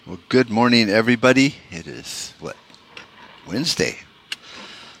Well, good morning, everybody. It is, Wednesday.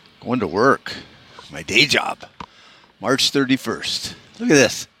 Going to work. My day job. March 31st. Look at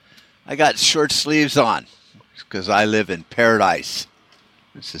this. I got short sleeves on because I live in paradise.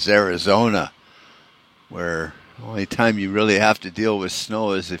 This is Arizona, where the only time you really have to deal with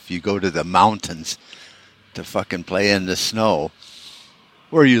snow is if you go to the mountains to fucking play in the snow.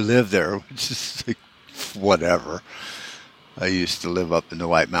 Or you live there, which is like, whatever. I used to live up in the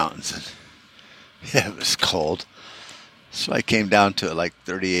White Mountains, and yeah, it was cold. So I came down to like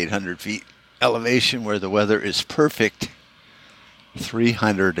 3,800 feet elevation where the weather is perfect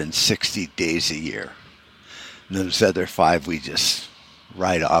 360 days a year. And those other 5 we just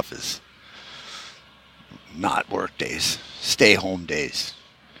write off as not work days, stay home days,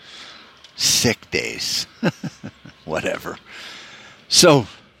 sick days, whatever. So,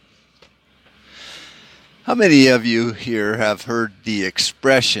 how many of you here have heard the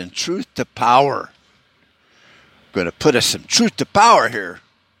expression truth to power? I'm going to put us some truth to power here.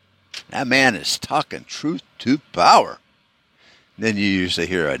 That man is talking truth to power. Then you usually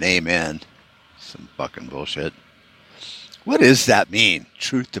hear an amen. Some fucking bullshit. What does that mean,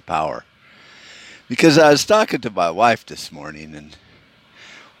 truth to power? Because I was talking to my wife this morning, and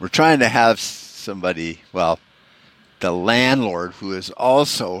we're trying to have somebody, the landlord, who is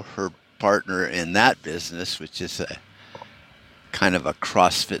also her partner in that business, which is a kind of a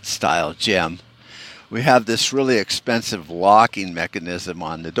CrossFit style gym. We have this really expensive locking mechanism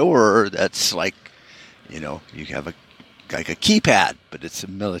on the door that's like, you have a keypad, but it's a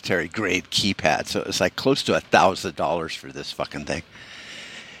military grade keypad. So it's like close to $1,000 for this fucking thing.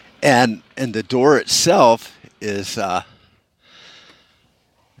 And the door itself is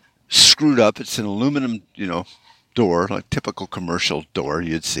screwed up. It's an aluminum, door, like typical commercial door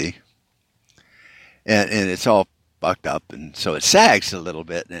you'd see. And it's all bucked up, and so it sags a little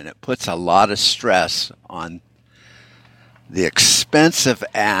bit, and it puts a lot of stress on the expensive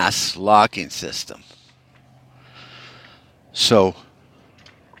ass locking system. So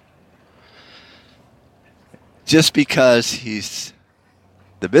just because he's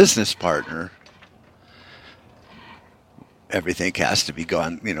the business partner, everything has to be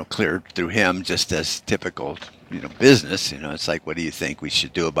gone, cleared through him, just as typical, business. It's like, what do you think we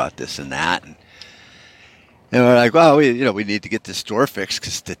should do about this and that? And we're like, well, we need to get this door fixed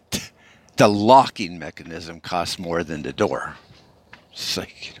because the locking mechanism costs more than the door. It's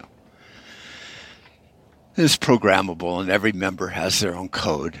like, it's programmable, and every member has their own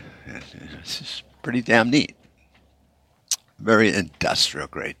code. And it's just pretty damn neat. Very industrial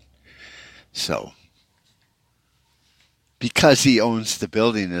grade. So, because he owns the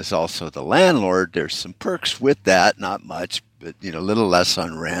building and is also the landlord, there's some perks with that. Not much, but, a little less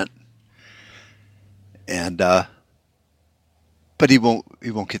on rent. And but he won't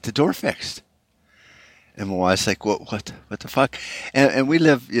get the door fixed. And my wife's like, what the fuck? And we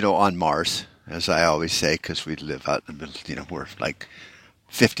live, on Mars, as I always say, because we live out in the middle. We're like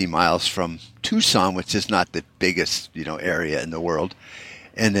 50 miles from Tucson, which is not the biggest, area in the world,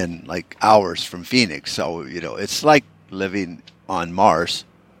 and then like hours from Phoenix. So it's like living on Mars.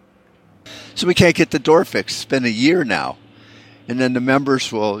 So we can't get the door fixed. It's been a year now, and then the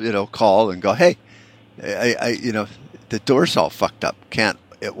members will, call and go, hey. The door's all fucked up.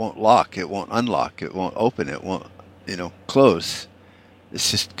 It won't lock. It won't unlock. It won't open. It won't, close.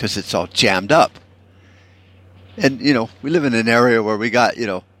 It's just because it's all jammed up. And, we live in an area where we got,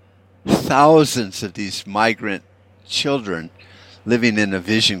 thousands of these migrant children living in a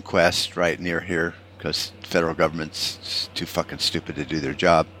vision quest right near here because the federal government's too fucking stupid to do their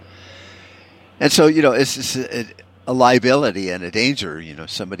job. And so, it's just a liability and a danger.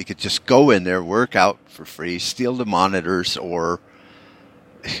 Somebody could just go in there, work out for free, steal the monitors, or,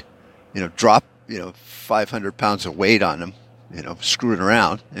 drop, 500 pounds of weight on them, screwing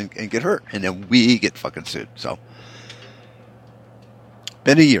around and get hurt. And then we get fucking sued. So,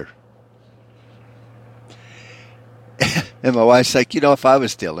 been a year. And my wife's like, if I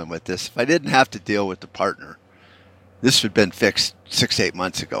was dealing with this, if I didn't have to deal with the partner, this would have been fixed 6-8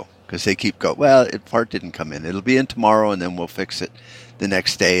 months ago. Because they keep going, the part didn't come in. It'll be in tomorrow, and then we'll fix it the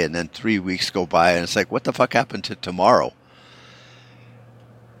next day. And then 3 weeks go by, and it's like, what the fuck happened to tomorrow?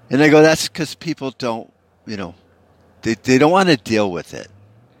 And I go, that's because people don't, they don't want to deal with it.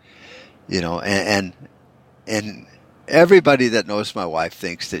 And everybody that knows my wife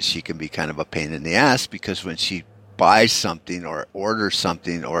thinks that she can be kind of a pain in the ass because when she buys something or orders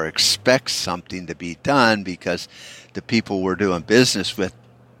something or expects something to be done because the people we're doing business with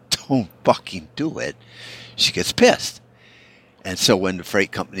don't fucking do it, she gets pissed. And so when the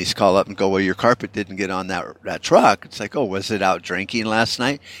freight companies call up and go, well, your carpet didn't get on that truck, it's like, oh, was it out drinking last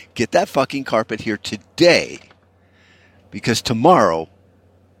night? Get that fucking carpet here today, because tomorrow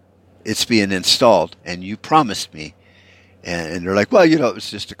it's being installed, and you promised me. And they're like, well, it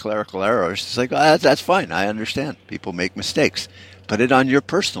was just a clerical error. It's like, oh, that's fine. I understand. People make mistakes. Put it on your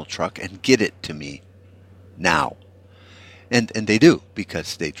personal truck and get it to me now. And they do,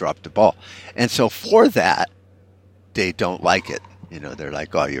 because they dropped the ball. And so for that, they don't like it. They're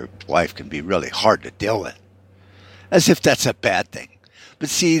like, oh, your wife can be really hard to deal with. As if that's a bad thing. But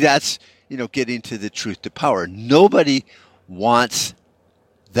see, that's, getting to the truth to power. Nobody wants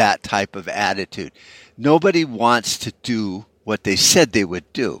that type of attitude. Nobody wants to do what they said they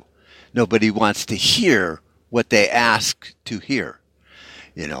would do. Nobody wants to hear what they ask to hear.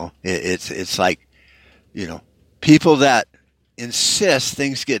 It's like, people that insist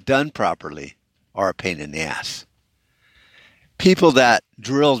things get done properly are a pain in the ass. People that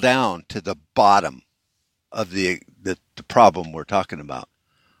drill down to the bottom of the problem we're talking about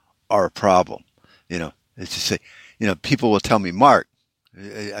are a problem. It's just like, people will tell me, Mark,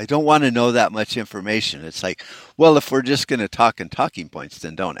 I don't want to know that much information. It's like, well, if we're just going to talk in talking points,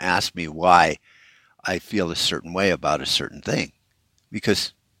 then don't ask me why I feel a certain way about a certain thing,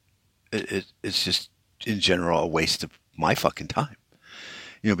 because it's just in general a waste of my fucking time.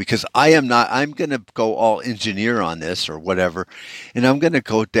 Because I'm going to go all engineer on this or whatever, and I'm going to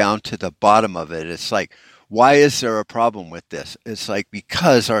go down to the bottom of it. It's like, why is there a problem with this? It's like,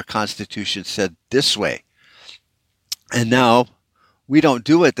 because our Constitution said this way. And now we don't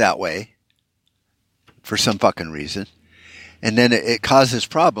do it that way for some fucking reason. And then it causes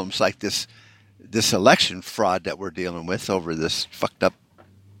problems like this election fraud that we're dealing with over this fucked up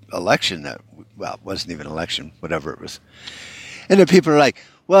election that, well, it wasn't even an election, whatever it was. And then people are like,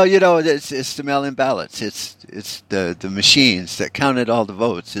 well, it's the mail-in ballots. It's the machines that counted all the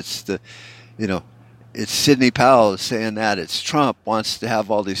votes. It's it's Sidney Powell saying that. It's Trump wants to have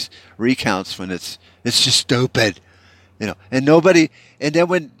all these recounts when it's just stupid. And nobody, and then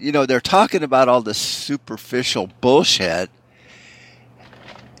when, they're talking about all this superficial bullshit,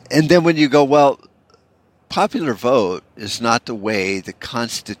 and then when you go, well, popular vote is not the way the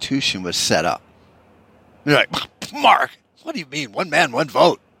Constitution was set up. You're like, Mark, what do you mean, one man, one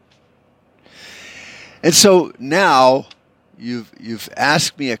vote? And so now you've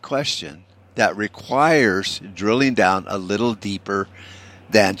asked me a question that requires drilling down a little deeper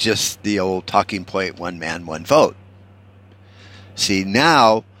than just the old talking point, one man, one vote. See,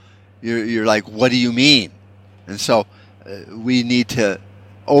 now you're like, what do you mean? And so we need to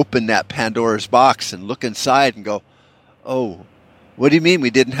open that Pandora's box and look inside and go, oh, what do you mean we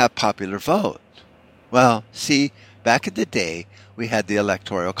didn't have popular vote? Well, see, back in the day, we had the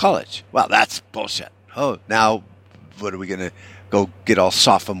Electoral College. Well, that's bullshit. Oh, now what are we going to go get all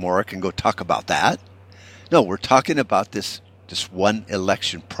sophomoric and go talk about that? No, we're talking about this one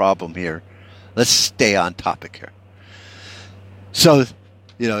election problem here. Let's stay on topic here. So,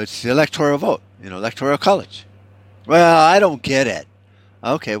 it's the electoral vote, Electoral College. Well, I don't get it.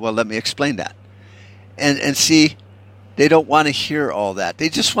 Okay, well, let me explain that. And see, they don't want to hear all that. They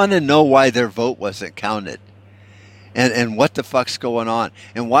just want to know why their vote wasn't counted. And what the fuck's going on.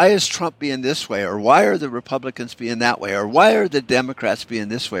 And why is Trump being this way? Or why are the Republicans being that way? Or why are the Democrats being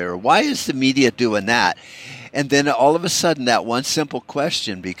this way? Or why is the media doing that? And then all of a sudden that one simple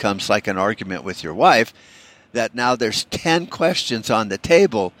question becomes like an argument with your wife, that now there's 10 questions on the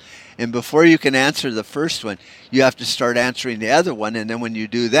table, and before you can answer the first one, you have to start answering the other one, and then when you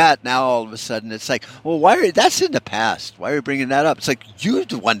do that, now all of a sudden it's like, well, that's in the past. Why are you bringing that up? It's like, you're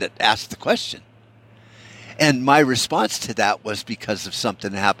the one that asked the question. And my response to that was because of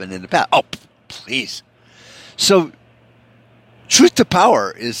something that happened in the past. Oh, please. So, truth to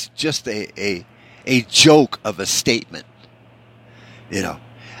power is just a joke of a statement,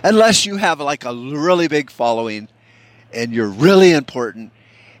 Unless you have like a really big following and you're really important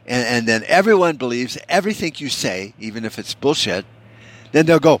and then everyone believes everything you say, even if it's bullshit, then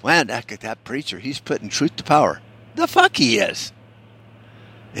they'll go, man, that preacher, he's putting truth to power. The fuck he is.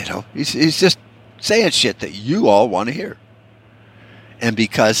 He's just saying shit that you all want to hear. And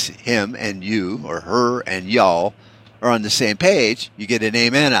because him and you or her and y'all are on the same page, you get an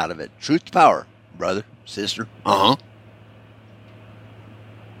amen out of it. Truth to power, brother, sister. Uh-huh.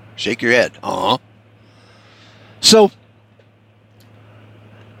 Shake your head. Uh-huh. So,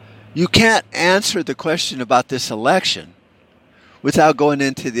 you can't answer the question about this election without going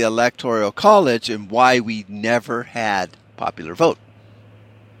into the Electoral College and why we never had popular vote.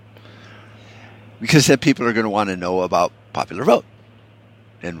 Because then people are going to want to know about popular vote.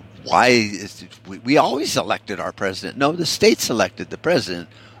 And why is we always elected our president? No, the states elected the president.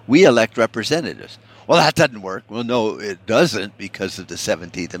 We elect representatives. Well, that doesn't work. Well, no, it doesn't because of the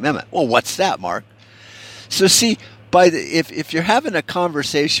 17th Amendment. Well, what's that, Mark? So see, if you're having a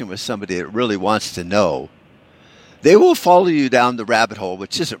conversation with somebody that really wants to know, they will follow you down the rabbit hole,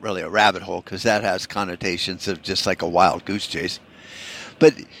 which isn't really a rabbit hole because that has connotations of just like a wild goose chase.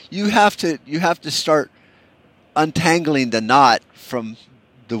 But you have to start untangling the knot from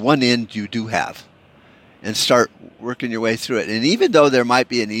the one end you do have and start working your way through it. And even though there might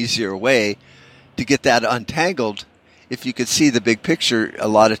be an easier way to get that untangled, if you could see the big picture, a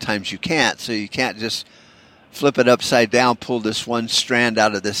lot of times you can't. So you can't just flip it upside down, pull this one strand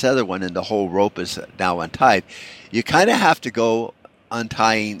out of this other one, and the whole rope is now untied. You kind of have to go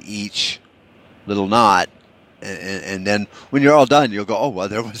untying each little knot, and then when you're all done, you'll go, oh, well,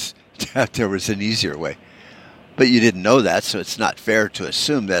 there was an easier way. But you didn't know that, so it's not fair to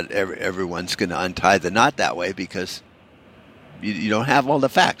assume that everyone's going to untie the knot that way because you don't have all the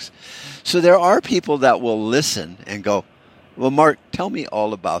facts. So there are people that will listen and go, well, Mark, tell me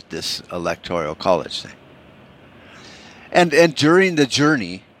all about this electoral college thing. And during the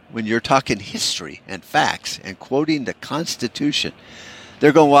journey, when you're talking history and facts and quoting the Constitution,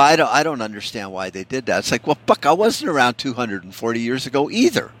 they're going, well, I don't understand why they did that. It's like, well, Buck, I wasn't around 240 years ago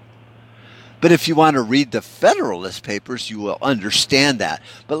either. But if you want to read the Federalist Papers, you will understand that.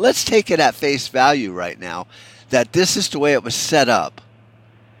 But let's take it at face value right now that this is the way it was set up.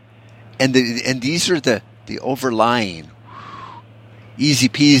 And these are the overlying, easy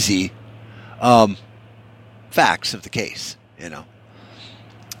peasy facts of the case, you know.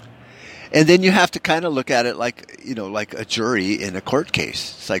 And then you have to kind of look at it like, you know, like a jury in a court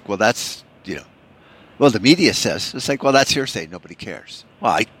case. It's like, well, that's, you know, well, the media says, it's like, well, that's hearsay. Nobody cares.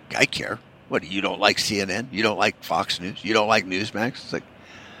 Well, I care. What, you don't like CNN? You don't like Fox News? You don't like Newsmax? It's like,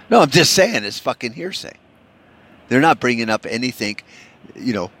 no, I'm just saying it's fucking hearsay. They're not bringing up anything,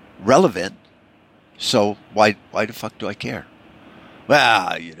 you know, relevant. So why the fuck do I care?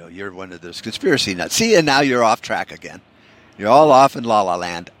 Well, you know, you're one of those conspiracy nuts. See, and now you're off track again. You're all off in la la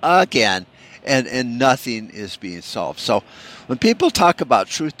land again, and nothing is being solved. So when people talk about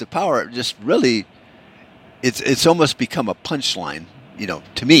truth to power, it just really, it's almost become a punchline, you know,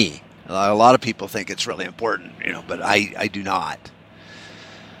 to me. A lot of people think it's really important, you know, but I do not.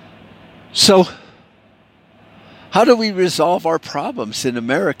 So how do we resolve our problems in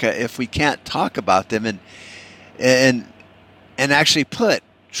America if we can't talk about them and actually put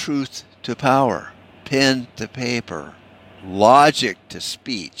truth to power, pen to paper, logic to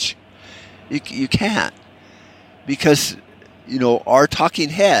speech? You can't, because, you know, our talking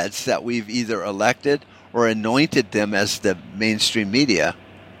heads that we've either elected or anointed them as the mainstream media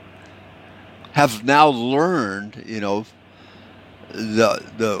have now learned, you know,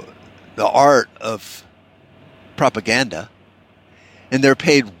 the art of propaganda, and they're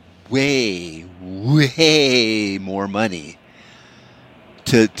paid way more money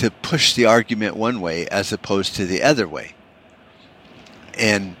to push the argument one way as opposed to the other way.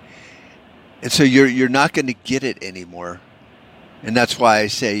 And so you're not going to get it anymore. And that's why I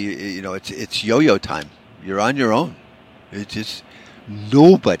say, you know, it's yo-yo time. You're on your own. It's just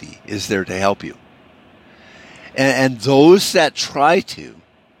nobody is there to help you. And those that try to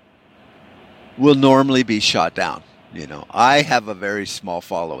will normally be shot down. You know, I have a very small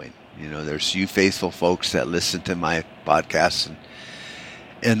following. You know, there's you faithful folks that listen to my podcasts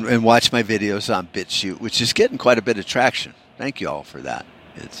and watch my videos on BitChute, which is getting quite a bit of traction. Thank you all for that.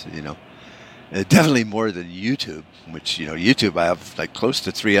 It's, you know, definitely more than YouTube, which, you know, YouTube, I have like close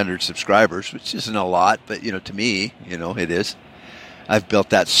to 300 subscribers, which isn't a lot, but, you know, to me, you know, it is. I've built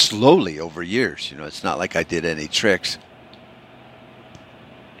that slowly over years. You know, it's not like I did any tricks,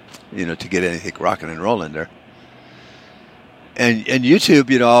 you know, to get anything rocking and rolling there. And YouTube,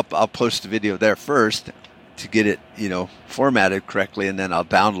 you know, I'll post the video there first to get it, you know, formatted correctly, and then I'll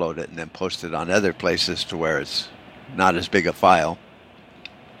download it and then post it on other places to where it's not as big a file.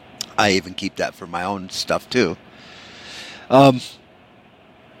 I even keep that for my own stuff too. You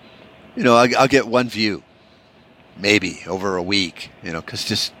know, I'll get one view, maybe over a week, you know, because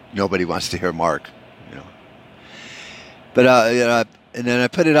just nobody wants to hear Mark, you know. But you know, and then I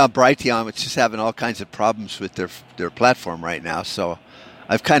put it on Brighteon, which is having all kinds of problems with their platform right now. So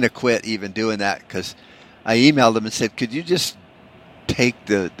I've kind of quit even doing that, because I emailed them and said, could you just take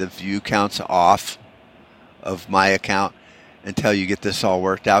the view counts off of my account until you get this all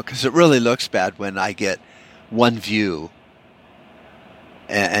worked out? Because it really looks bad when I get one view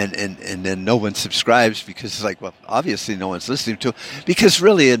and then no one subscribes, because it's like, well, obviously no one's listening to it. Because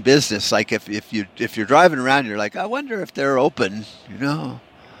really in business, like if you're driving around, you're like, I wonder if they're open, you know,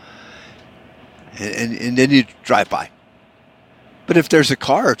 and then you drive by. But if there's a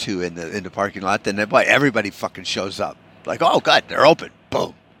car or two in the parking lot, then everybody fucking shows up. Like, oh god, they're open.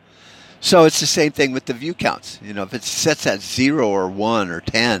 Boom. So it's the same thing with the view counts. If it sets at 0 or 1 or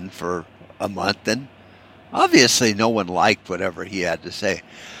 10 for a month, then obviously no one liked whatever he had to say.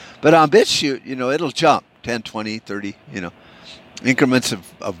 But on BitChute, it'll jump 10, 20, 30, increments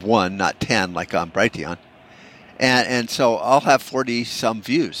of 1, not 10 like on Brighteon. And so I'll have 40 some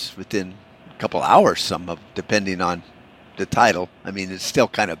views within a couple hours, depending on the title. I mean, it's still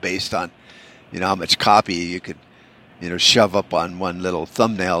kind of based on, how much copy you could, shove up on one little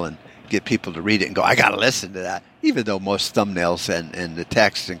thumbnail and get people to read it and go, I got to listen to that. Even though most thumbnails and the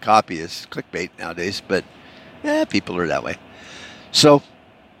text and copy is clickbait nowadays, but people are that way. So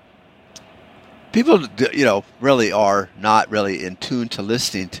people, really are not really in tune to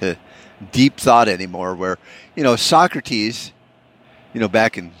listening to deep thought anymore, where, Socrates,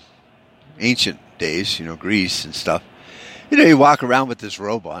 back in ancient days, Greece and stuff, you walk around with this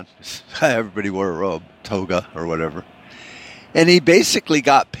robe on. Everybody wore a robe, toga or whatever. And he basically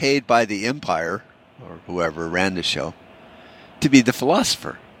got paid by the empire, or whoever ran the show, to be the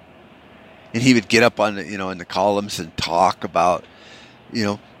philosopher. And he would get up on in the columns and talk about,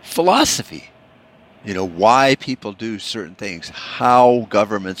 philosophy. Why people do certain things, how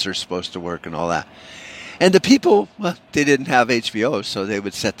governments are supposed to work and all that. And the people, well, they didn't have HBO, so they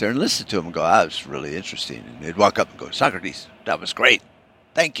would sit there and listen to him and go, that was really interesting. And they'd walk up and go, Socrates, that was great.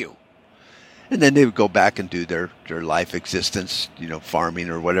 Thank you. And then they would go back and do their life existence, farming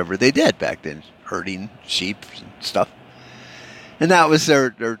or whatever they did back then, herding sheep and stuff. And that was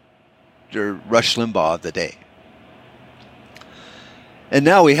their Rush Limbaugh of the day. And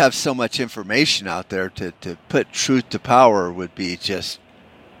now we have so much information out there to put truth to power would be just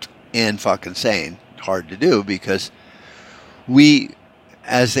fucking hard to do, because we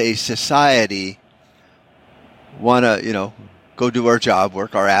as a society want to, go do our job,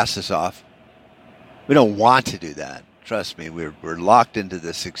 work our asses off. We don't want to do that. Trust me, we're locked into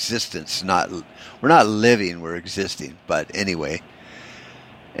this existence. We're not living, we're existing. But anyway.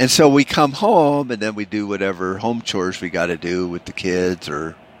 And so we come home and then we do whatever home chores we got to do with the kids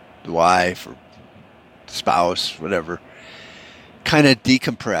or the wife or the spouse, whatever. Kind of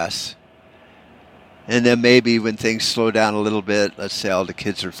decompress. And then maybe when things slow down a little bit, let's say all the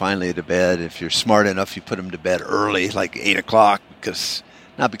kids are finally to bed. If you're smart enough, you put them to bed early, like 8 o'clock,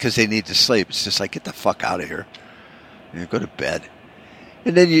 not because they need to sleep. It's just like, get the fuck out of here. Go to bed.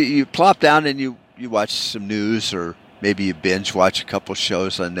 And then you plop down and you watch some news, or maybe you binge watch a couple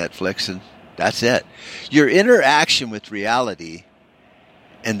shows on Netflix, and that's it. Your interaction with reality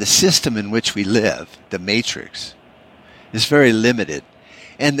and the system in which we live, the matrix, is very limited.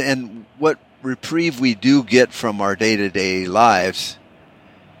 And what reprieve we do get from our day-to-day lives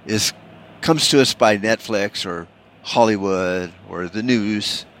comes to us by Netflix or Hollywood or the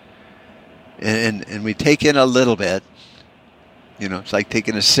news, and we take in a little bit. It's like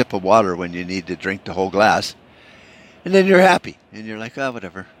taking a sip of water when you need to drink the whole glass. And then you're happy. And you're like, oh,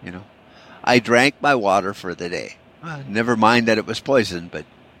 whatever, I drank my water for the day. Well, never mind that it was poison, but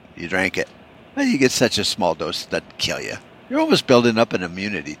you drank it. Well, you get such a small dose that doesn't kill you. You're almost building up an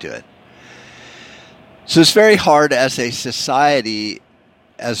immunity to it. So it's very hard as a society,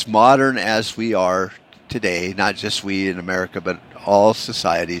 as modern as we are today, not just we in America, but all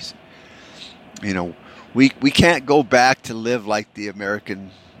societies, we can't go back to live like the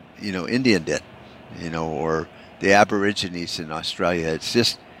American, Indian did, or the Aborigines in Australia. It's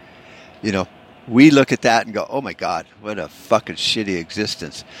just, we look at that and go, oh my God, what a fucking shitty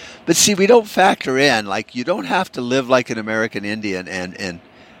existence. But see, we don't factor in, like, you don't have to live like an American Indian and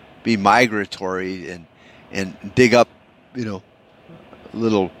be migratory and dig up,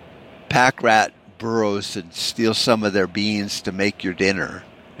 little pack rat burrows and steal some of their beans to make your dinner,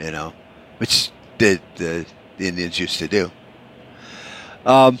 which the Indians used to do.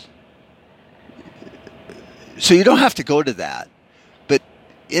 So you don't have to go to that. But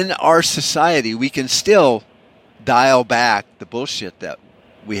in our society, we can still dial back the bullshit that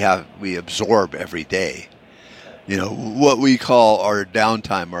we absorb every day. What we call our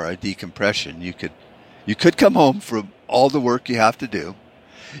downtime or our decompression. You could come home from all the work you have to do.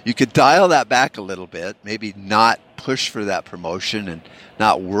 You could dial that back a little bit, maybe not push for that promotion and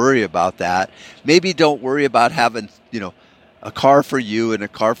not worry about that. Maybe don't worry about having, a car for you and a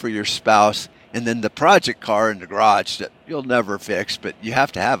car for your spouse, and then the project car in the garage that you'll never fix, but you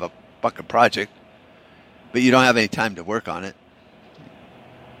have to have a fucking project, but you don't have any time to work on it.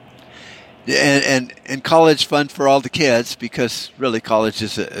 And college fund for all the kids, because really college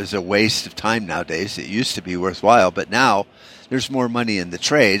is a waste of time nowadays. It used to be worthwhile, but now there's more money in the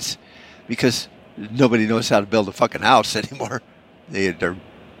trades because nobody knows how to build a fucking house anymore.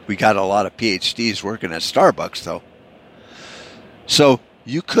 We got a lot of PhDs working at Starbucks, though. So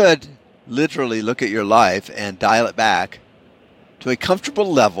you could literally look at your life and dial it back to a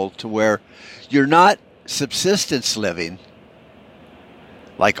comfortable level to where you're not subsistence living,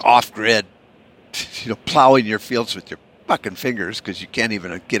 like off-grid, plowing your fields with your fucking fingers because you can't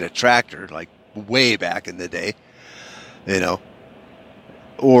even get a tractor, like way back in the day,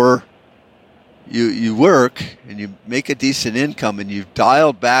 or you work and you make a decent income and you've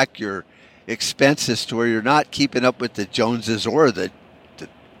dialed back your expenses to where you're not keeping up with the Joneses or the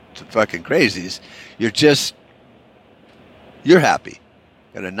fucking crazies. You're happy.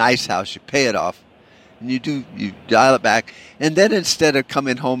 Got a nice house, you pay it off, and you dial it back. And then instead of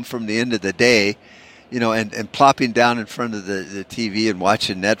coming home from the end of the day, and plopping down in front of the TV and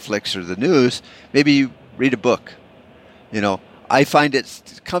watching Netflix or the news, maybe you read a book. I find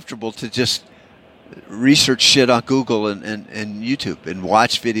it comfortable to just research shit on Google and YouTube and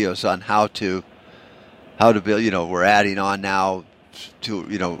watch videos on how to build. We're adding on now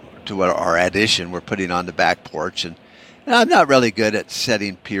to what our addition we're putting on the back porch, and I'm not really good at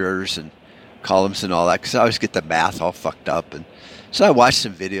setting piers and columns and all that because I always get the math all fucked up, and so I watch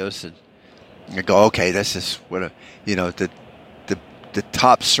some videos and I go, okay, this is what the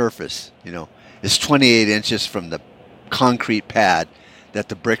top surface is 28 inches from the concrete pad that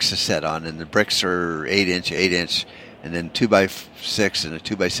the bricks are set on, and the bricks are 8 inch, and then 2x6 and a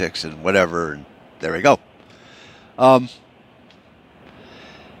 2x6 and whatever, and there we go. I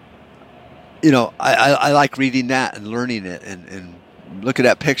like reading that and learning it and looking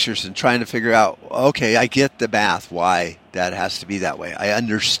at pictures and trying to figure out, okay, I get the math, why that has to be that way. I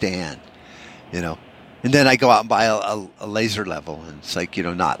understand, And then I go out and buy a laser level, and it's like,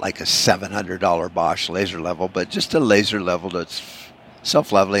 not like a $700 Bosch laser level, but just a laser level that's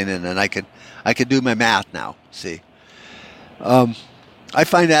self-leveling, and then I can do my math now, see. I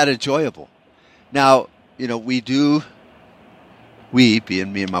find that enjoyable. Now, we,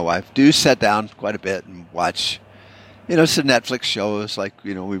 being me and my wife, do sit down quite a bit and watch, some Netflix shows. Like,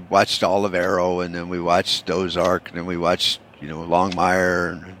 we watched all of Arrow, and then we watched Ozark, and then we watched,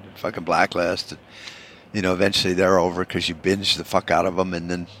 Longmire and fucking Blacklist. And, eventually they're over because you binge the fuck out of them, and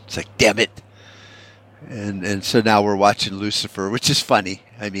then it's like, damn it. And so now we're watching Lucifer, which is funny.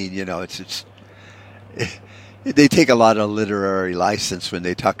 I mean, they take a lot of literary license when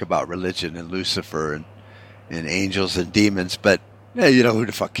they talk about religion and Lucifer and angels and demons, but who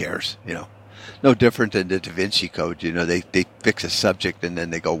the fuck cares? No different than the Da Vinci Code. They fix a subject and then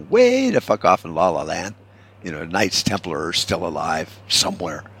they go way the fuck off in La La Land. Knights Templar are still alive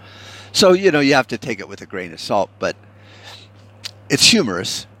somewhere. So, you have to take it with a grain of salt, but it's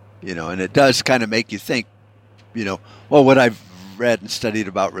humorous, and it does kind of make you think, what I've read and studied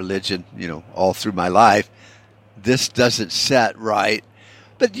about religion, all through my life, this doesn't set right.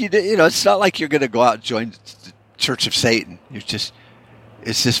 But, it's not like you're going to go out and join the Church of Satan. It's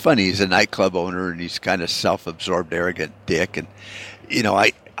just funny. He's a nightclub owner, and he's kind of self-absorbed, arrogant dick. And,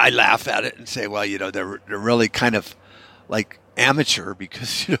 I laugh at it and say, well, they're really kind of like amateur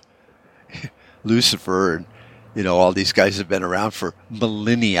because, Lucifer and, all these guys have been around for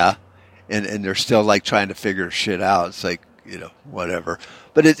millennia, and they're still like trying to figure shit out. It's like, whatever.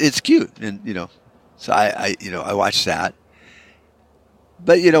 But it's cute. And, so I watch that.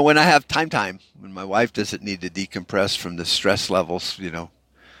 But, when I have time, when my wife doesn't need to decompress from the stress levels,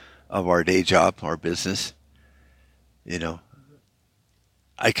 of our day job, our business,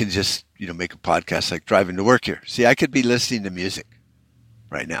 I can just, make a podcast like driving to work here. See, I could be listening to music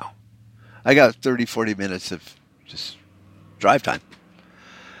right now. I got 30, 40 minutes of just drive time.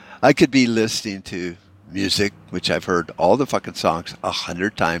 I could be listening to music, which I've heard all the fucking songs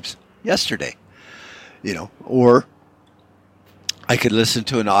 100 times yesterday, or I could listen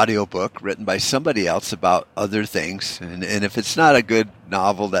to an audiobook written by somebody else about other things. And if it's not a good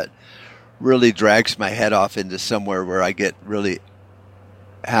novel that really drags my head off into somewhere where I get really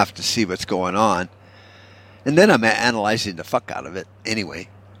have to see what's going on, and then I'm analyzing the fuck out of it anyway,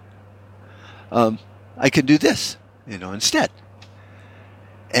 I can do this, instead.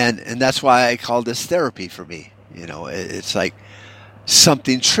 And that's why I call this therapy for me. It's like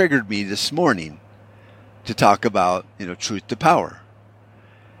something triggered me this morning to talk about, truth to power.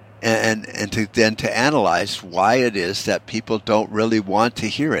 And to analyze why it is that people don't really want to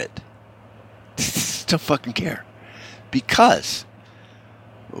hear it. Don't fucking care. Because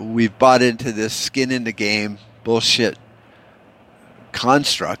we've bought into this skin in the game bullshit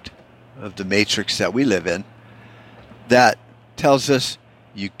construct of the matrix that we live in that tells us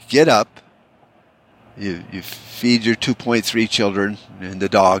you get up, you feed your 2.3 children and the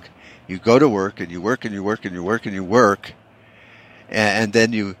dog, You go to work and you work and you work and you work and you work, and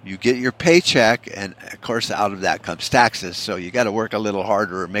then you get your paycheck, and of course out of that comes taxes. So you got to work a little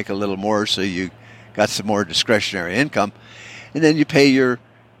harder or make a little more, so you got some more discretionary income, and then you pay your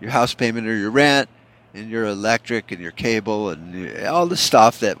house payment or your rent and your electric and your cable and all the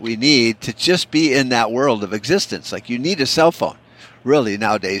stuff that we need to just be in that world of existence. Like, you need a cell phone, really,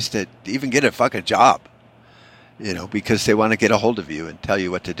 nowadays to even get a fucking job, because they want to get a hold of you and tell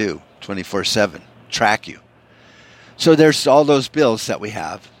you what to do 24/7, track you. So there's all those bills that we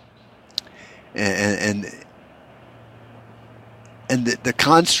have, and the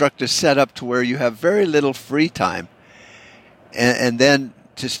construct is set up to where you have very little free time, and then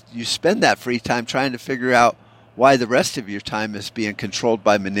just you spend that free time trying to figure out why the rest of your time is being controlled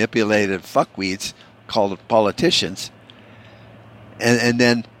by manipulated fuckweeds called politicians, and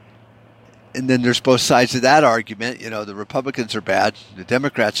then there's both sides of that argument. The Republicans are bad, the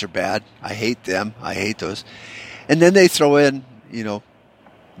Democrats are bad. I hate them. I hate those. And then they throw in,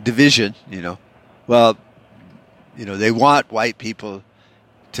 division. Well, they want white people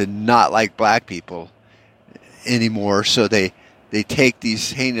to not like black people anymore, so they take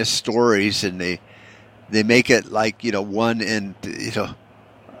these heinous stories and they make it like, one in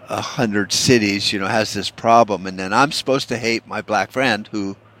 100 cities, has this problem, and then I'm supposed to hate my black friend,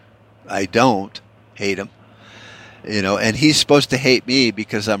 who I don't hate him, and he's supposed to hate me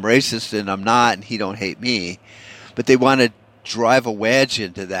because I'm racist and I'm not, and he don't hate me. But they want to drive a wedge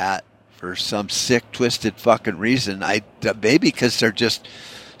into that for some sick, twisted fucking reason. Maybe because they're just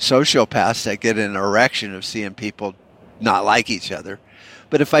sociopaths that get an erection of seeing people not like each other.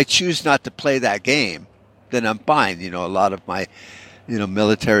 But if I choose not to play that game, then I'm fine. A lot of my,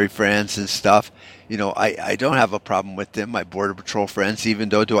 military friends and stuff, I don't have a problem with them. My Border Patrol friends, even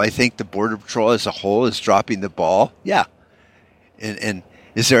though, do I think the Border Patrol as a whole is dropping the ball? Yeah. And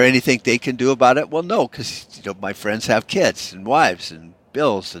is there anything they can do about it? Well, no, because, my friends have kids and wives and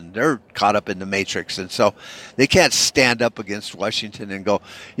bills, and they're caught up in the matrix. And so they can't stand up against Washington and go,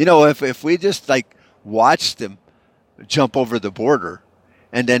 if we just watched them jump over the border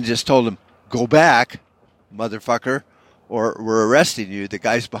and then just told them, go back, motherfucker, or we're arresting you. The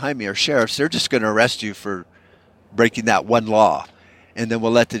guys behind me are sheriffs. They're just going to arrest you for breaking that one law. And then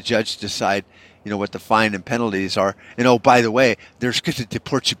we'll let the judge decide, what the fine and penalties are. And, oh, by the way, they're going to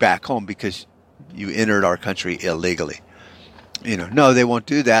deport you back home because you entered our country illegally. No, they won't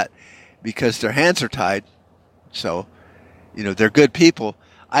do that because their hands are tied. So, they're good people.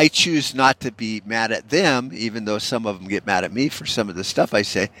 I choose not to be mad at them, even though some of them get mad at me for some of the stuff I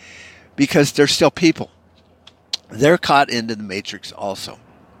say, because they're still people. They're caught into the matrix also.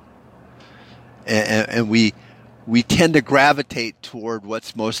 And we tend to gravitate toward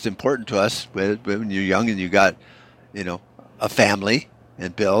what's most important to us when you're young and you got, a family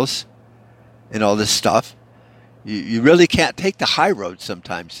and bills and all this stuff. You really can't take the high road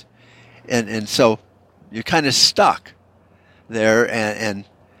sometimes. And so you're kind of stuck there. And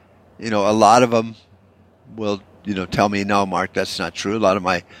a lot of them will, tell me, no, Mark, that's not true. A lot of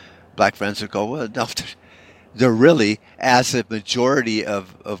my black friends will go, well, no, they're really, as a majority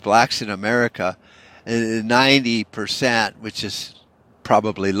of blacks in America, 90%, which is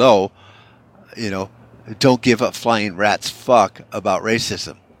probably low, don't give up flying rat's fuck about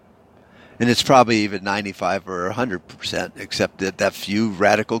racism. And it's probably even 95 or 100%, except that few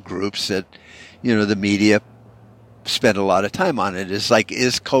radical groups that, the media spend a lot of time on it. It's like,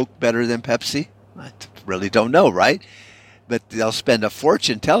 is Coke better than Pepsi? I really don't know, right? But they'll spend a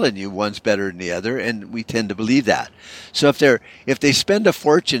fortune telling you one's better than the other, and we tend to believe that. So if they spend a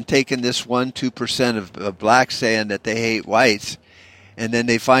fortune taking this 1-2% of blacks saying that they hate whites, and then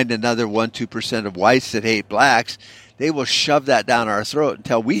they find another 1-2% of whites that hate blacks, they will shove that down our throat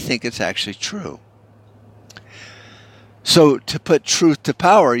until we think it's actually true. So to put truth to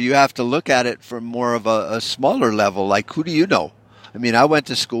power, you have to look at it from more of a smaller level. Like, who do you know? I mean, I went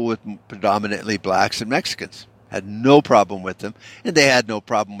to school with predominantly blacks and Mexicans. Had no problem with them, and they had no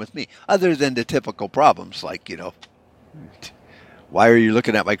problem with me, other than the typical problems like, why are you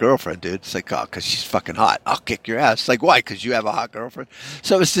looking at my girlfriend, dude? It's like, oh, because she's fucking hot. I'll kick your ass. It's like, why? Because you have a hot girlfriend?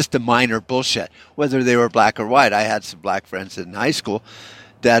 So it's just a minor bullshit, whether they were black or white. I had some black friends in high school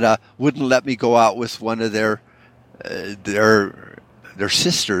that wouldn't let me go out with one of their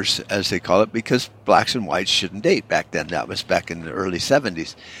sisters, as they call it, because blacks and whites shouldn't date back then. That was back in the early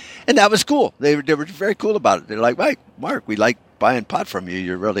 70s. And that was cool. They were very cool about it. They're like, Mark, we like buying pot from you.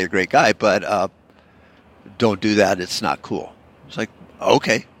 You're really a great guy, but don't do that. It's not cool. It's like,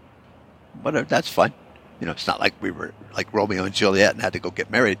 okay, whatever, that's fine. It's not like we were like Romeo and Juliet and had to go get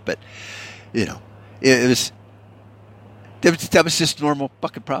married, but, it was, That was just normal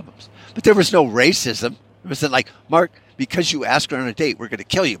fucking problems. But there was no racism. It wasn't like, Mark, because you asked her on a date, we're going to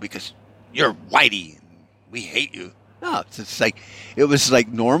kill you because you're whitey and we hate you. No, it's like, it was like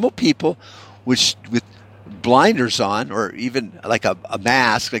normal people with blinders on, or even like a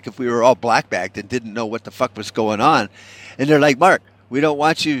mask, like if we were all black bagged and didn't know what the fuck was going on. And they're like, Mark, we don't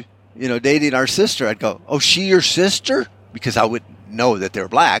want you, dating our sister. I'd go, oh, she your sister? Because I wouldn't know that they're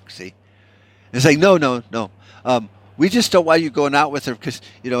black, see? And it's like, no. We just don't want you going out with her because,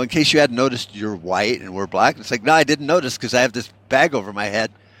 in case you hadn't noticed, you're white and we're black. And it's like, no, I didn't notice because I have this bag over my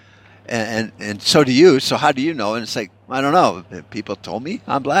head. And so do you. So how do you know? And it's like, I don't know. People told me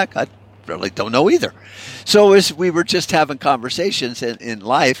I'm black. I really don't know either. So as we were just having conversations in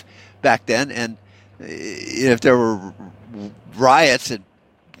life back then, and if there were riots and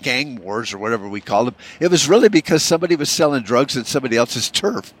gang wars or whatever we called them, it was really because somebody was selling drugs in somebody else's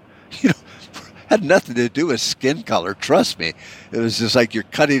turf. Had nothing to do with skin color. Trust me. It was just like you're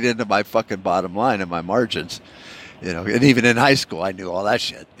cutting into my fucking bottom line and my margins. And even in high school, I knew all that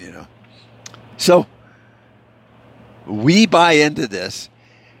shit. So we buy into this,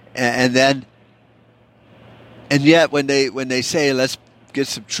 and yet when they say let's get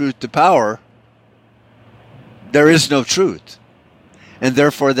some truth to power, there is no truth, and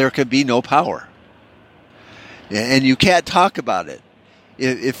therefore there can be no power, and you can't talk about it.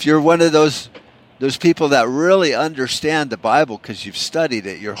 If you're one of those people that really understand the Bible because you've studied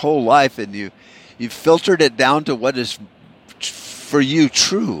it your whole life and you've filtered it down to what is for you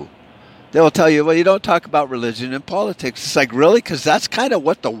true, they'll tell you, well, you don't talk about religion and politics. It's like, really? Because that's kind of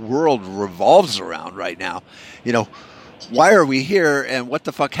what the world revolves around right now. Why are we here and what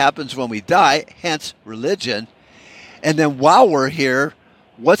the fuck happens when we die? Hence religion. And then while we're here,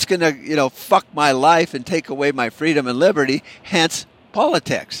 what's going to, fuck my life and take away my freedom and liberty? Hence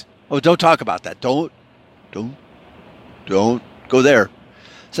politics. Oh, don't talk about that. Don't go there.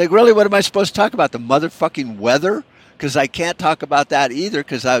 It's like, really, what am I supposed to talk about? The motherfucking weather? Because I can't talk about that either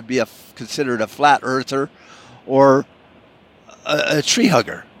because I would be considered a flat earther or a tree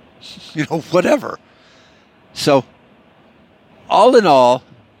hugger. Whatever. So, all in all,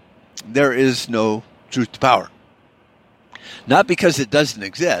 there is no truth to power. Not because it doesn't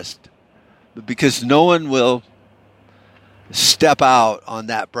exist, but because no one will step out on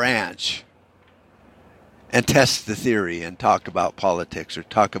that branch and test the theory and talk about politics or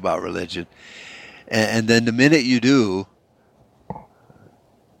talk about religion. And then the minute you do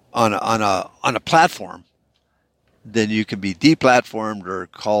on a platform, then you can be deplatformed or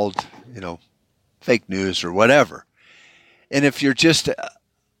called, fake news or whatever. And if you're just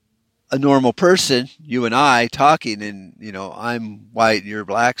a normal person, you and I talking, and I'm white and you're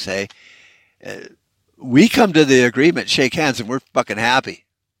black, say, we come to the agreement, shake hands, and we're fucking happy.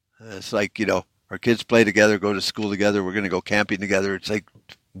 It's like, our kids play together, go to school together, we're going to go camping together. It's like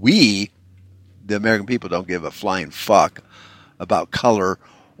we, the American people, don't give a flying fuck about color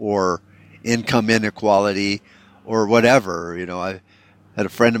or income inequality or whatever. I had a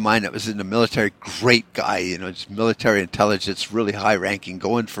friend of mine that was in the military, great guy, it's military intelligence, really high ranking,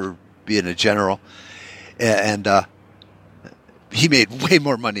 going for being a general. And he made way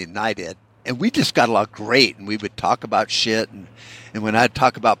more money than I did. And we just got along great, and we would talk about shit. And when I'd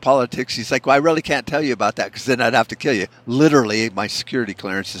talk about politics, he's like, well, I really can't tell you about that because then I'd have to kill you. Literally, my security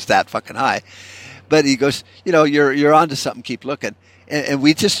clearance is that fucking high. But he goes, you're onto something, keep looking. And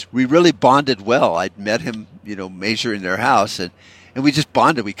we really bonded well. I'd met him, Major in their house, and we just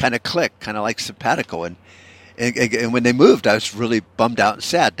bonded. We kind of clicked, kind of like simpatico. And when they moved, I was really bummed out and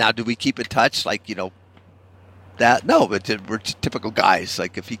sad. Now, do we keep in touch? Like, that? No, but we're typical guys.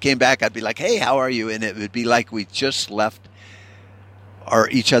 Like if he came back, I'd be like, hey, how are you? And it would be like we just left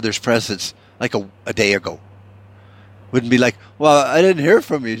each other's presence like a day ago. Wouldn't be like, well, I didn't hear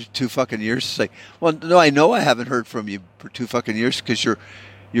from you 2 fucking years. It's like, well, no, I know I haven't heard from you for 2 fucking years because you're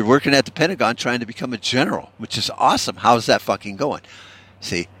working at the Pentagon trying to become a general, which is awesome. How's that fucking going?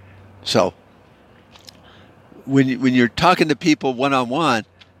 See, so when you're talking to people one-on-one,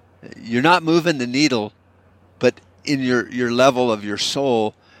 you're not moving the needle, but in your level of your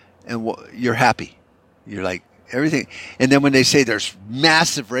soul, and you're happy. You're like everything. And then when they say there's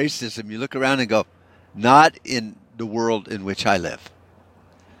massive racism, you look around and go, not in the world in which I live.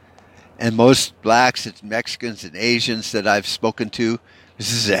 And most blacks and Mexicans and Asians that I've spoken to,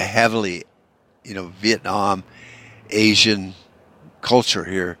 this is a heavily, Vietnam, Asian culture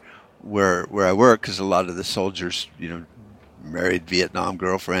here where I work, because a lot of the soldiers, married Vietnam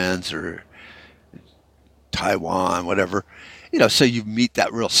girlfriends or Taiwan, whatever. So you meet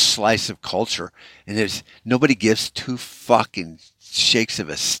that real slice of culture, and nobody gives 2 fucking shakes of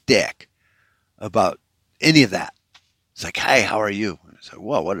a stick about any of that. It's like, "Hi, how are you?" And it's like,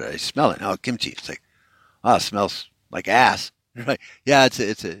 "Whoa, what did I smell? It? Oh, kimchi." It's like, "Oh, it smells like ass." Right? Yeah, it's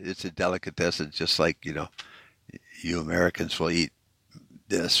a delicatessen, just like you Americans will eat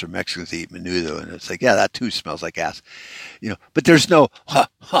this or Mexicans eat menudo, and it's like, yeah, that too smells like ass. But there's no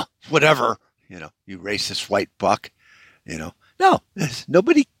whatever. You racist white buck. No,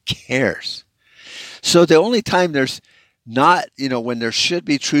 nobody cares. So the only time there's not, when there should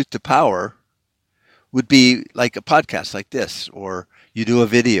be truth to power would be like a podcast like this, or you do a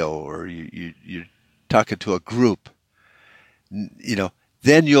video, or you're talking to a group,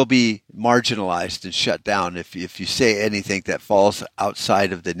 then you'll be marginalized and shut down if you say anything that falls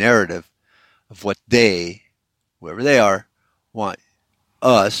outside of the narrative of what they, whoever they are, want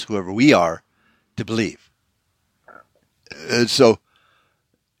us, whoever we are, to believe. And so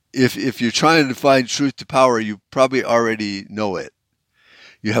if you're trying to find truth to power, you probably already know it.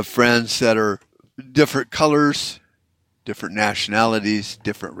 You have friends that are different colors, different nationalities,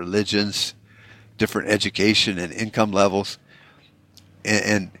 different religions, different education and income levels,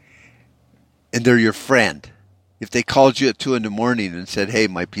 and they're your friend. If they called you at 2 a.m. and said, "Hey,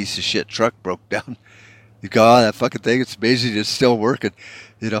 my piece of shit truck broke down," you go, "Oh, that fucking thing, it's amazing, it's still working.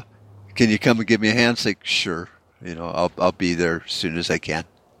 Can you come and give me a hand?" It's like, "Sure, I'll be there as soon as I can."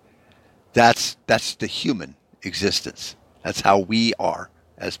 That's the human existence. That's how we are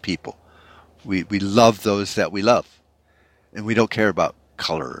as people. We love those that we love, and we don't care about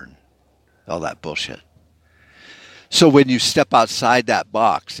color and all that bullshit. So when you step outside that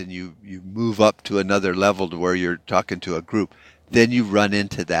box and you move up to another level to where you're talking to a group, then you run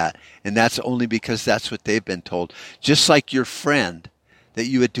into that. And that's only because that's what they've been told. Just like your friend that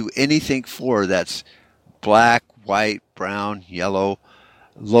you would do anything for that's black, white, brown, yellow,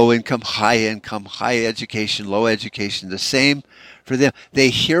 low income, high education, low education, the same for them. They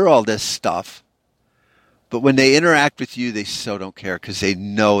hear all this stuff, but when they interact with you, they so don't care because they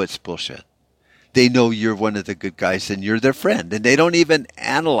know it's bullshit. They know you're one of the good guys and you're their friend. And they don't even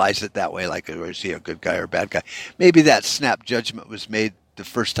analyze it that way, like, is he a good guy or a bad guy? Maybe that snap judgment was made the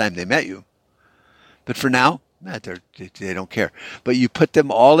first time they met you. But for now, they don't care. But you put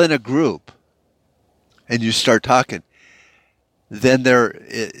them all in a group and you start talking, then their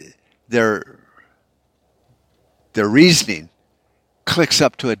reasoning clicks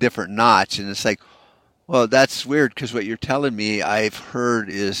up to a different notch. And it's like, well, that's weird because what you're telling me I've heard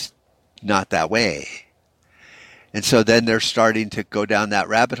is not that way. And so then they're starting to go down that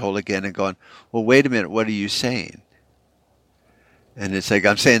rabbit hole again and going, well, wait a minute, what are you saying? And it's like,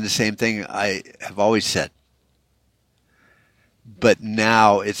 I'm saying the same thing I have always said. But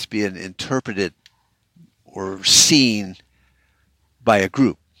now it's being interpreted or seen by a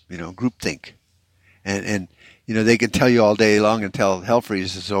group, groupthink. And they can tell you all day long until hell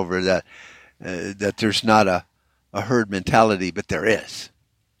freezes over that there's not a herd mentality, but there is.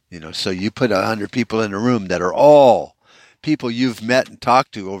 So you put 100 people in a room that are all people you've met and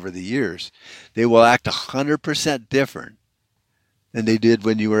talked to over the years. They will act 100% different than they did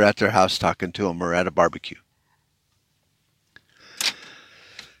when you were at their house talking to them or at a barbecue.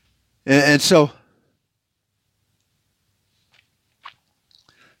 And so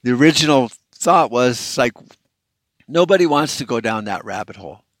the original thought was like, nobody wants to go down that rabbit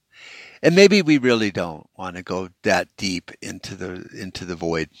hole. And maybe we really don't want to go that deep into the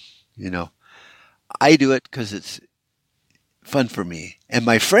void. I do it because it's fun for me. And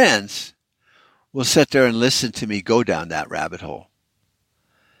my friends will sit there and listen to me go down that rabbit hole.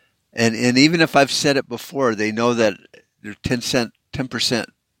 And even if I've said it before, they know that their 10%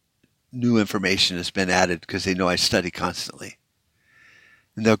 new information has been added because they know I study constantly.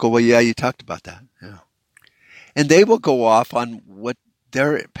 And they'll go, well, yeah, you talked about that. Yeah. And they will go off on what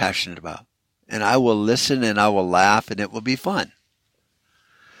they're passionate about. And I will listen and I will laugh and it will be fun.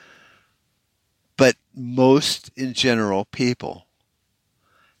 But most, in general, people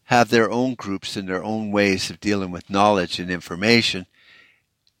have their own groups and their own ways of dealing with knowledge and information.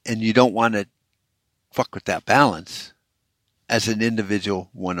 And you don't want to fuck with that balance as an individual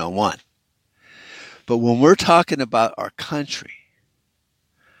one-on-one. But when we're talking about our country,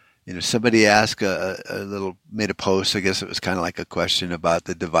 somebody asked made a post, I guess it was kind of like a question about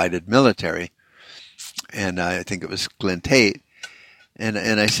the divided military. And I think it was Glenn Tate. And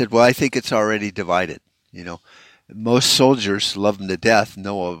I said, well, I think it's already divided. Most soldiers, love them to death,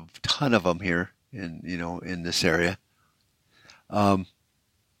 know a ton of them here in this area, will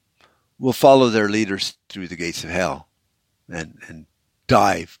follow their leaders through the gates of hell and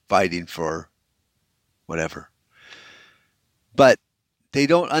die fighting for whatever. But they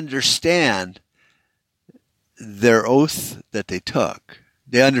don't understand their oath that they took.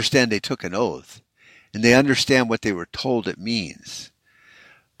 They understand they took an oath. and they understand what they were told it means.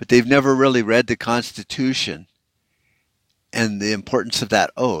 But they've never really read the Constitution and the importance of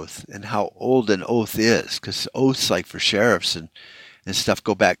that oath and how old an oath is, because oaths like for sheriffs and stuff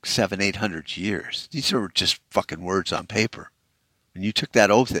go back 700-800 years. These are just fucking words on paper. When you took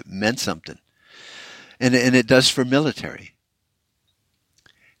that oath, it meant something. And it does for military.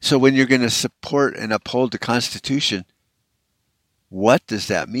 So when you're going to support and uphold the Constitution, what does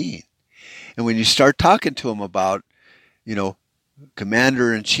that mean? And when you start talking to them about,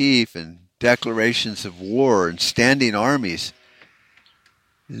 commander-in-chief and declarations of war and standing armies,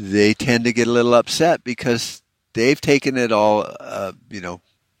 they tend to get a little upset because they've taken it all,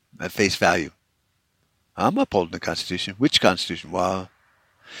 at face value. I'm upholding the Constitution. Which Constitution? Well,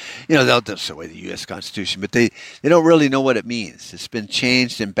 they'll say the U.S. Constitution, but they don't really know what it means. It's been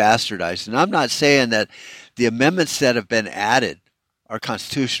changed and bastardized. And I'm not saying that the amendments that have been added are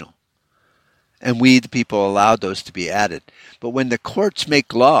constitutional. And we, the people, allowed those to be added. But when the courts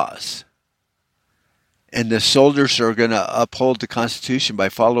make laws and the soldiers are going to uphold the Constitution by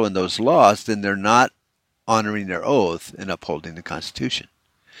following those laws, then they're not honoring their oath and upholding the Constitution.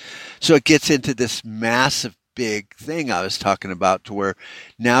 So it gets into this massive big thing I was talking about, to where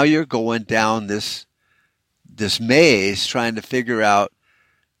now you're going down this maze trying to figure out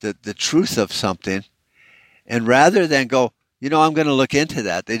the truth of something. And rather than go, I'm going to look into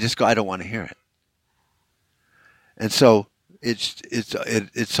that, they just go, I don't want to hear it. And so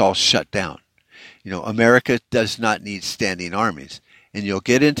it's all shut down. America does not need standing armies. And you'll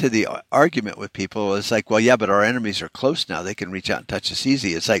get into the argument with people. It's like, well, yeah, but our enemies are close now. They can reach out and touch us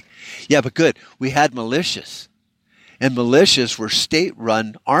easy. It's like, yeah, but good. We had militias. And militias were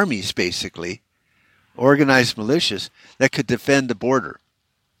state-run armies, basically, organized militias that could defend the border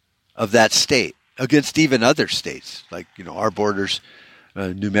of that state against even other states, like, our borders,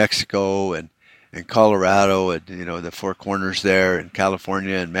 New Mexico and Colorado and, the Four Corners there and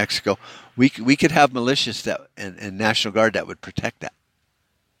California and Mexico. We could have militias and National Guard that would protect that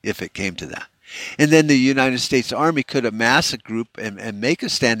if it came to that. And then the United States Army could amass a group and make a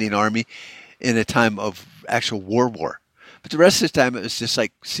standing army in a time of actual war. But the rest of the time, it was just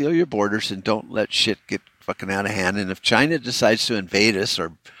like, seal your borders and don't let shit get fucking out of hand. And if China decides to invade us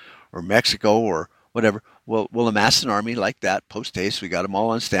or Mexico or whatever, we'll amass an army like that post haste. We got them all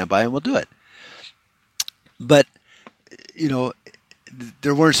on standby and we'll do it. But,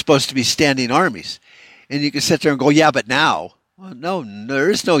 there weren't supposed to be standing armies. And you can sit there and go, yeah, but now. Well, no, there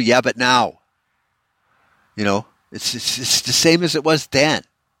is no yeah, but now. It's the same as it was then.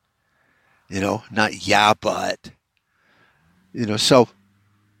 Not yeah, but. So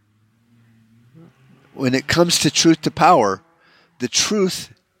when it comes to truth to power, the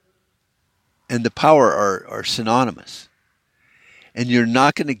truth and the power are synonymous. And you're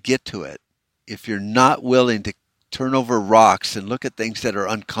not going to get to it if you're not willing to turn over rocks and look at things that are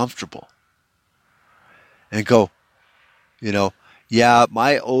uncomfortable and go, yeah,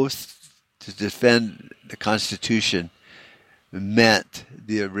 my oath to defend the Constitution meant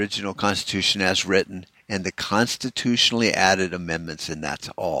the original Constitution as written and the constitutionally added amendments, and that's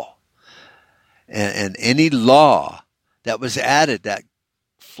all. And any law that was added that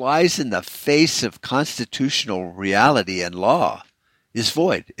flies in the face of constitutional reality and law is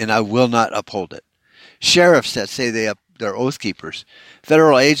void, and I will not uphold it. Sheriffs that say they're oath keepers,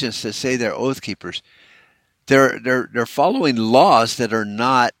 federal agents that say they're oath keepers, they're following laws that are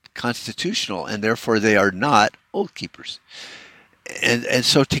not constitutional, and therefore they are not oath keepers. And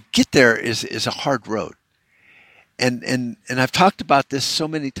so to get there is a hard road. And I've talked about this so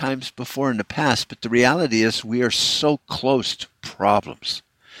many times before in the past, but the reality is we are so close to problems.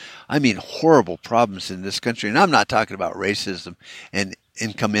 I mean, horrible problems in this country. And I'm not talking about racism and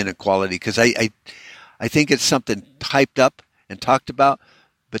income inequality, because I think it's something hyped up and talked about,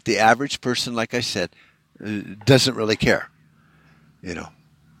 but the average person, like I said, doesn't really care.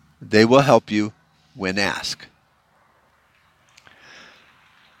 They will help you when asked.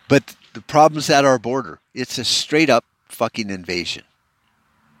 But the problem's at our border. It's a straight up fucking invasion.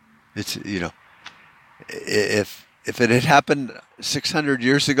 It's, if it had happened 600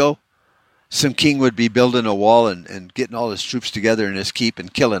 years ago, some king would be building a wall and getting all his troops together in his keep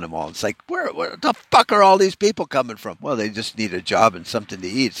and killing them all. It's like, where the fuck are all these people coming from? Well, they just need a job and something to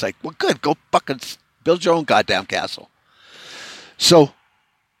eat. It's like, well, good, go fucking build your own goddamn castle. So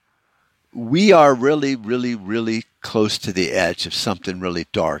we are really, really, really close to the edge of something really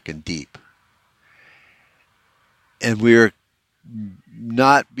dark and deep. And we're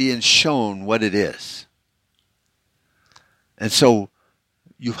not being shown what it is. And so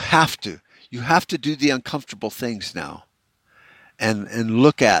you have to do the uncomfortable things now and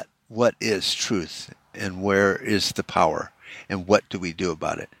look at what is truth and where is the power, and what do we do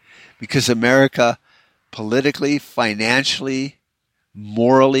about it? Because America, politically, financially,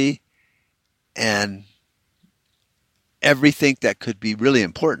 morally, and everything that could be really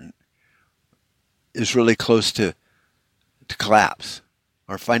important is really close to collapse.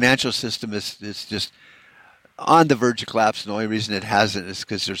 Our financial system is just on the verge of collapse. And the only reason it hasn't is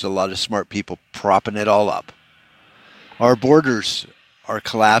because there's a lot of smart people propping it all up. Our borders are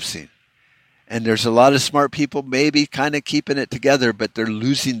collapsing. And there's a lot of smart people maybe kind of keeping it together, but they're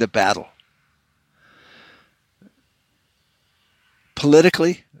losing the battle.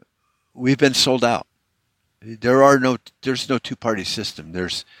 Politically, we've been sold out. There's no two-party system.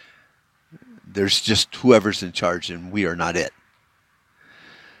 There's just whoever's in charge, and we are not it.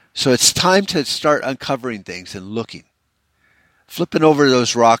 So it's time to start uncovering things and looking. Flipping over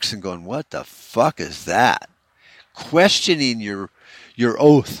those rocks and going, what the fuck is that? Questioning your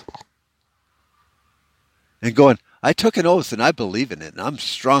oath. And going, I took an oath and I believe in it, and I'm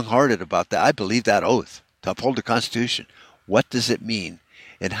strong-hearted about that. I believe that oath to uphold the Constitution. What does it mean?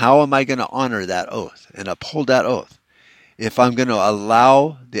 And how am I going to honor that oath and uphold that oath if I'm going to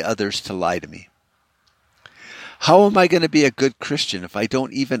allow the others to lie to me? How am I going to be a good Christian if I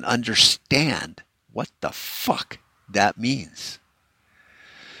don't even understand what the fuck that means?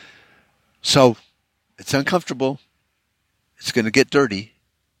 So, it's uncomfortable. It's going to get dirty.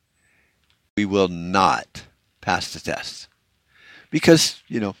 We will not pass the test. Because,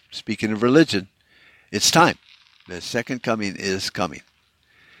 speaking of religion, it's time. The second coming is coming.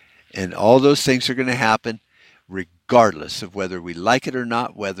 And all those things are going to happen regardless of whether we like it or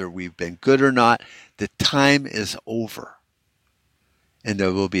not, whether we've been good or not. The time is over. And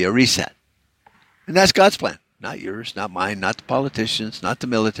there will be a reset. And that's God's plan. Not yours, not mine, not the politicians, not the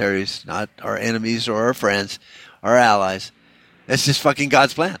militaries, not our enemies or our friends, our allies. That's just fucking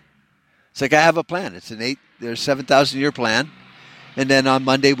God's plan. It's like I have a plan. It's there's 7,000-year plan. And then on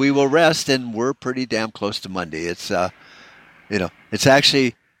Monday we will rest, and we're pretty damn close to Monday. It's, it's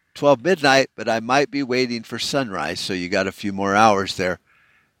actually 12 midnight, but I might be waiting for sunrise, so you got a few more hours there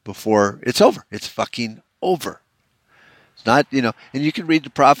before it's over. It's fucking over. It's not, and you can read the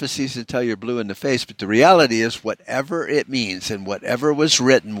prophecies until you're blue in the face, but the reality is whatever it means and whatever was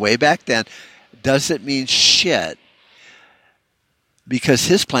written way back then doesn't mean shit, because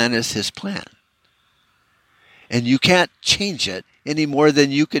his plan is his plan. And you can't change it any more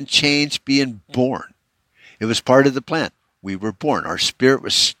than you can change being born. It was part of the plan. We were born. Our spirit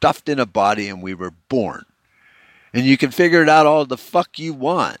was stuffed in a body and we were born. And you can figure it out all the fuck you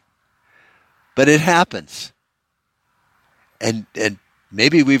want. But it happens. And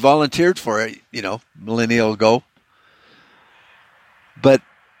maybe we volunteered for it, millennia ago. But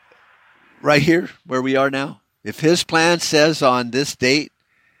right here, where we are now, if his plan says on this date,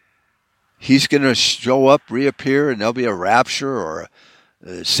 he's going to show up, reappear, and there'll be a rapture, or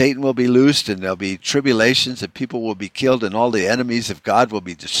Satan will be loosed, and there'll be tribulations, and people will be killed, and all the enemies of God will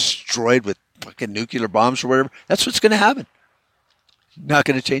be destroyed with fucking nuclear bombs or whatever. That's what's going to happen. Not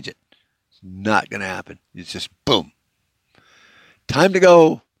going to change it. Not going to happen. It's just boom. Time to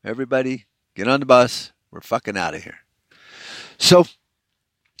go, everybody. Get on the bus. We're fucking out of here. So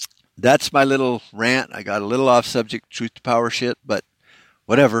that's my little rant. I got a little off subject, truth to power shit, but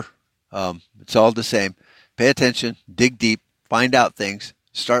whatever. It's all the same. Pay attention, dig deep, find out things,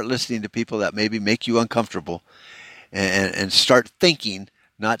 start listening to people that maybe make you uncomfortable, and start thinking,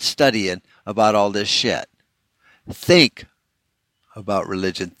 not studying, about all this shit. Think about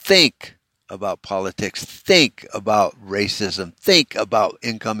religion. Think about politics. Think about racism. Think about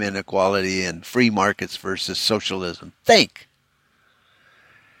income inequality and free markets versus socialism. Think.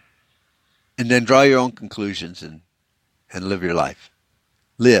 And then draw your own conclusions and live your life.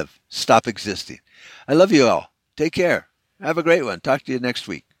 Live. Stop existing. I love you all. Take care. Have a great one. Talk to you next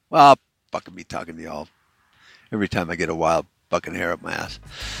week. Well, I'll fucking be talking to you all every time I get a wild fucking hair up my ass.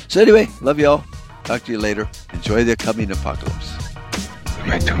 So anyway, love you all. Talk to you later. Enjoy the coming apocalypse. We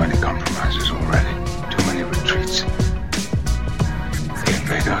made too many compromises already. Too many retreats. They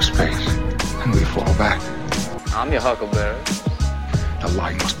invade our space, and we fall back. I'm your huckleberry. The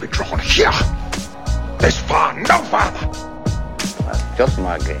line must be drawn here. This far, no farther. That's just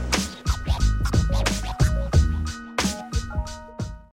my game.